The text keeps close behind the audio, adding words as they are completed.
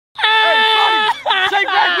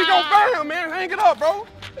hang it up, bro.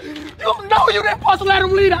 You know you didn't supposed to let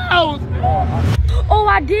him leave the house. Oh,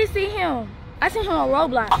 I did see him. I seen him on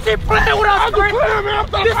Roblox. I'm just playing with us. I'm just playing, man. I'm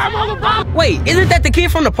thinking I'm Wait, isn't that the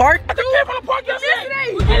kid from the park? That's the kid from the park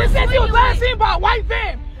yesterday. And it said he was last seen by a white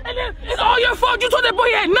van. And then it's all your fault. You told that boy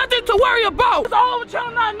he had nothing to worry about. It's all over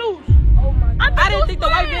Channel 9 News. Oh my God. I didn't think the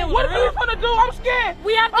white van was What real. are we gonna do? I'm scared.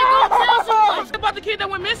 We have to go tell someone. About the kid that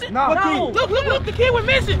went missing? No. Look, the kid went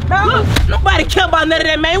missing. Look, nobody care about none of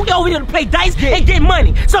that, man. We over here to play dice and get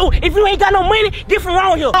money. So if you ain't got no money, different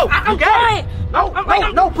wrong here. I'm trying. No.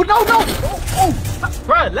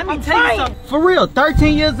 Bro, let me tell you something. For real,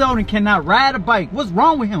 13 years old and cannot ride a bike. What's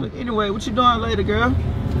wrong with him? Anyway, what you doing later, girl?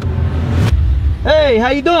 Hey, how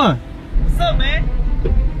you doing? What's up, man?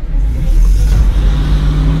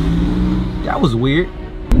 That was weird.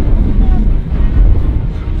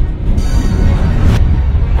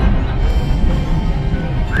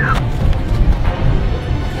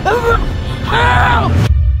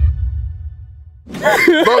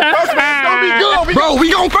 Bro, trust me, it's gonna be good. Bro,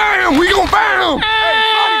 we gon' find him. We gon' find him.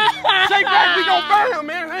 Hey, shake back. We gon' find him,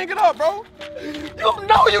 man. Hang it up, bro. You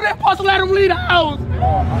know you didn't supposed to let him leave the house.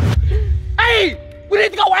 Hey, we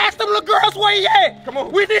need to go ask them little girls where he at. Come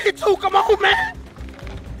on. We need to. Come on, man.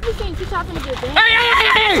 You can't keep talking to good, man.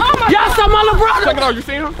 Hey. Oh Y'all saw my little brother. Check it out. You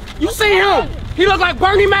see him? You see him? He look like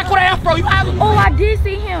Bernie Mac with an afro. You have him? Oh, I did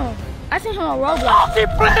see him. I seen him on Roblox. I'm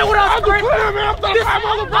just playing with us. I'm just playing, man. I'm thinking my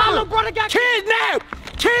little brother got kidnapped.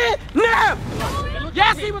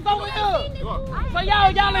 Yes, he was over here. So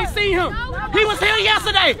y'all ain't seen him. He was here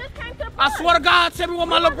yesterday. I swear to God, tell me what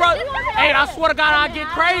my little brother. Hey, I swear to God, I'll get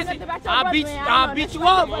crazy. I'll beat you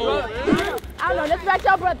up. I don't know. Let's back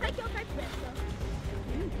your brother.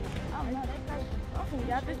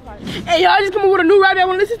 Hey, y'all just come up with a new rap. I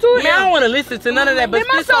want to listen to it. Man, I don't want to listen to none of that, but it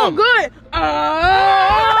might sound good.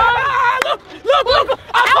 Look.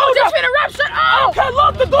 I was just finna rap. Shut up. Okay,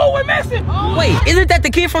 look, the dude went missing. Wait, isn't that the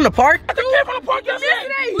kid from the park? That's the kid from the park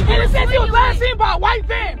yesterday. And it said he was last seen by a white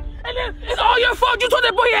van. And then it's all your fault. You told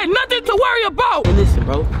that boy he had nothing to worry about. Hey, listen,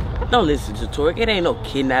 bro. Don't listen to Torick. It ain't no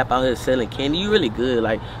kidnap out here selling candy. You really good.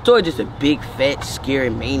 Like, Torick just a big, fat, scary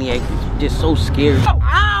maniac. Just so scary.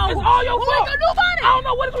 Ow! It's all your fault. What we gonna do about it? I don't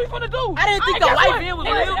know what we finna do. I didn't think the white van was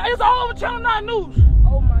real. It's all over Channel 9 News.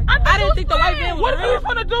 Oh my God. I didn't think the white van was What real. are we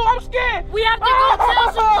finna do? I'm scared. We have to go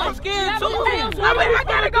tell someone. I'm scared too. I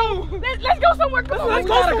gotta go. Let's go somewhere. Come on. We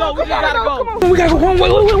gotta go. We gotta go. Come on. We gotta go home.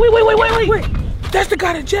 Wait. That's the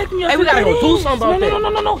guy that jacked me up. Hey, we gotta go do something about that.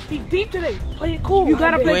 No. He's deep today. Play it cool. You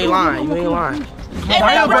gotta You play ain't cool. lying. You ain't lying. Hey,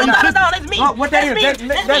 Hey, bro, that's me. What that is? That's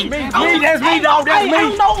me, dog. That's me. I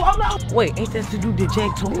don't know. Wait, ain't that the dude that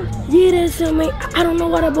jacked Torick? Yeah, that's him, man. I don't know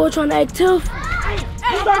why that boy trying to act tough.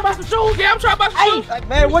 You trying to buy some shoes? Yeah, I'm trying to buy some shoes.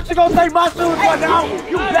 Man, what you gonna say my shoes for now?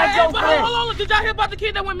 You back your friend. Hold on. Did y'all hear about the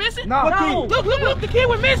kid that went missing? No. Look, the kid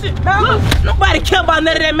went missing. Look, nobody care about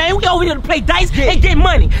none of that, man. We over here to play dice and get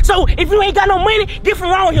money. So if you ain't got no money,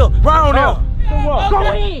 different wrong here. Round up. Go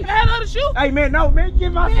ahead. Have another shoe. Hey, man, no, man,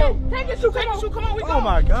 give my shoe. Take your shoe. Come on, we go. Oh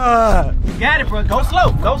my God. You got it, bro. Go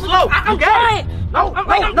slow. I'm trying. No.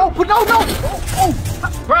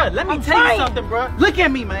 Bro, let me tell you something, bro. Look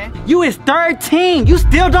at me, man. You is 13. You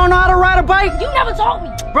still don't know how to ride a bike? You never taught me.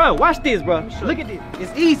 Bro, watch this, bro. Look at this.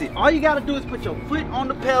 It's easy. All you gotta do is put your foot on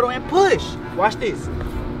the pedal and push. Watch this.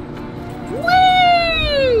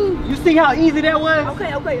 Whee! You see how easy that was?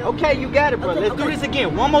 Okay. Okay, you got it, bro. Let's do this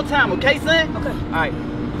again. One more time, okay, son? Okay. All right.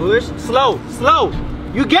 Push. Slow.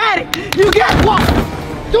 You got it. Dude,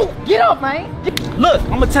 get up, man. Look,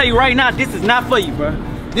 I'm gonna tell you right now, this is not for you, bro.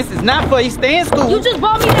 This is not for you. Stay in school. You just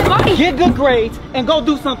bought me that bike. Get good grades and go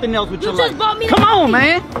do something else with your life. You just bought me that Come on,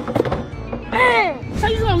 bike. man. Man, so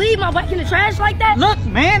you gonna leave my bike in the trash like that? Look,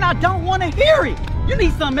 man, I don't want to hear it. You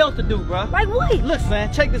need something else to do, bro. Like what? Look, son,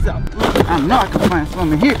 check this out. I know I can find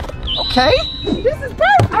something here. Okay, this is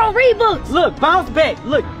perfect. I don't read books. Look, bounce back.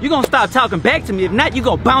 Look, you're gonna stop talking back to me. If not, you're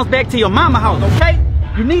gonna bounce back to your mama house, okay?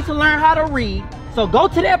 You need to learn how to read. So go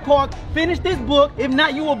to that park, finish this book. If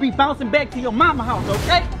not, you will be bouncing back to your mama house,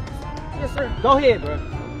 okay? Yes, sir. Go ahead, bro.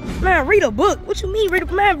 Man, read a book. What you mean,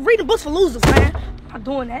 reading books for losers, man. I'm not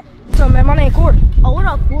doing that. So, man, my name Corey. Oh, what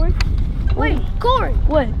up, Corey? Wait, Corey.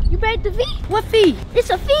 What? You paid the fee? What fee? It's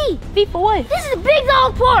a fee. Fee for what? This is a big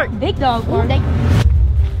dog park. Big dog park. Hey,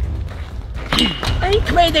 he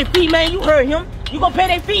paid that fee, man. You heard him. You gonna pay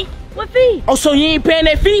that fee? What fee? Oh, so you ain't paying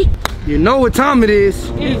that fee? You know what time it is.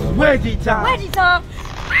 It's wedgie time. Wedgie time.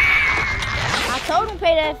 I told him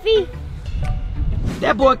pay that fee.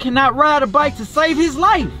 That boy cannot ride a bike to save his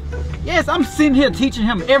life. Yes, I'm sitting here teaching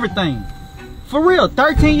him everything. For real,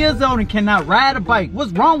 13 years old and cannot ride a bike.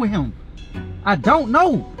 What's wrong with him? I don't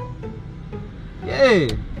know. Yeah.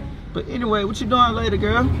 But anyway, what you doing later,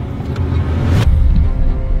 girl?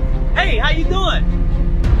 Hey, how you doing?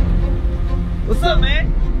 What's up,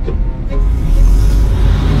 man?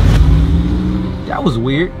 That was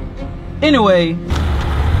weird. Anyway.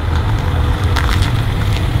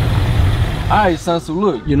 Alright, son, so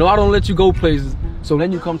look, you know I don't let you go places, so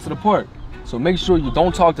then you come to the park. So make sure you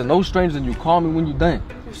don't talk to no strangers and you call me when you're done.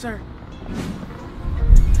 Yes, sir.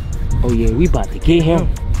 Oh yeah, we about to get him.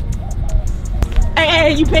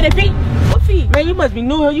 Hey, you pay that fee? What fee? Man, you must be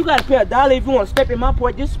new here. You gotta pay $1 if you want to step in my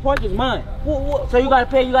park. This park is mine. What? So you gotta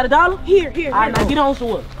pay, you got $1? Here. Alright, now get on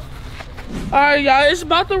to it. Alright, y'all, it's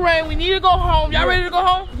about to rain. We need to go home. Y'all ready to go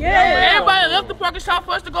home? Yeah. Everybody left the park. It's time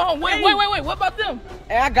for us to go home. Wait. What about them?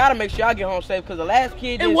 Hey, I gotta make sure I get home safe because the last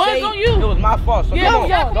kid didn't It was say on you. it was my fault. So Yeah, come on.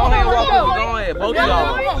 yeah, Go ahead, walk go. over. Go ahead, both of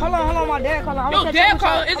y'all. Hold on, my dad calling. Yo, dad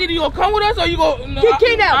calling. Is either you gonna come with us or you go? Get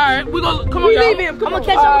kidnapped. Alright, we gonna come on, y'all. I'm gonna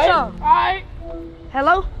catch up with y'all. Alright.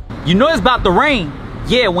 Hello? You know it's about to rain.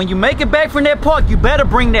 Yeah, when you make it back from that park, you better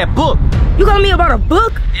bring that book. You calling me about a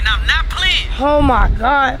book? And I'm not playing. Oh my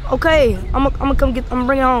God. Okay, I'm gonna come get. I'm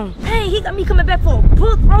bring it home. Hey, he got me coming back for a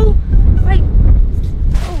book, bro. Like,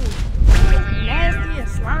 oh, nasty and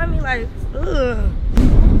slimy. Like, ugh.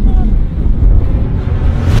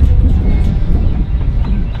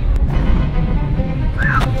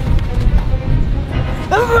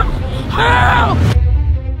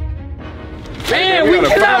 Man, we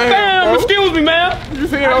cannot find him. Excuse me, man. You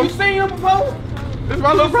see Have him? you seen him before? This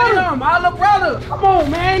my little brother. My little brother. Come on,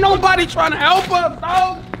 man. Ain't nobody trying to help us,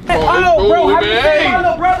 dog. Oh, bro, have man. you seen my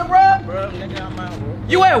little brother, bro? Bro, nigga, I'm at work.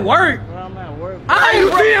 You at work? Bro, I'm at work. I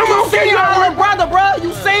ain't seen him. I'm seen my little brother, bro.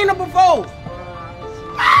 You seen him before?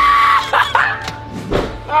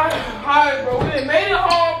 Alright, bro. We done made it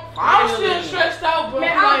home. I'm still stressed out, bro.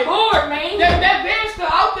 Man, I'm bored, man. That band's still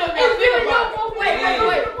out there. Wait,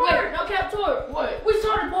 no cap tour. What? We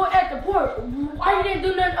saw the boy at the port. Why you didn't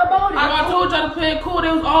do nothing about it? I told y'all to play it cool. They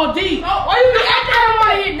was all deep. Why you be acting? I don't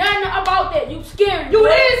want to hear nothing about that. You scared. You is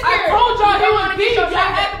I scared. told y'all he You was wanna deep. get Y'all your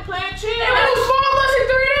had to play it chill. It was 4 of us and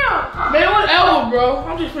 3 down. Man, whatever, bro.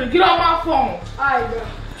 I'm just finna get on my phone. Alright, bro.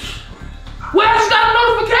 Well, I just got a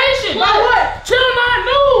notification. Like what? Channel 9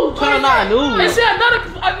 News. Channel 9 News. They said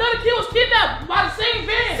another kid was kidnapped by the same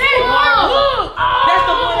van. Same one. Look. That's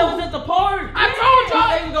the one that was at the park. I told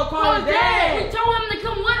y'all. He go call his dad. We told him to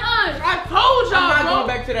come with us. I told y'all, I'm not bro. going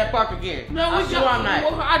back to that park again. No, I swear I'm not.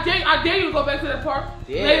 I dare you to go back to that park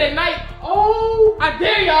Yeah. late at night. Oh, I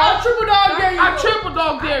dare y'all. I triple dog dare you. I triple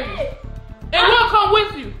dog dare you. And we'll come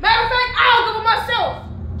with you. Matter of fact, I'll go with myself.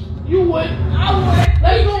 You would. I would.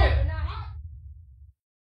 Let you go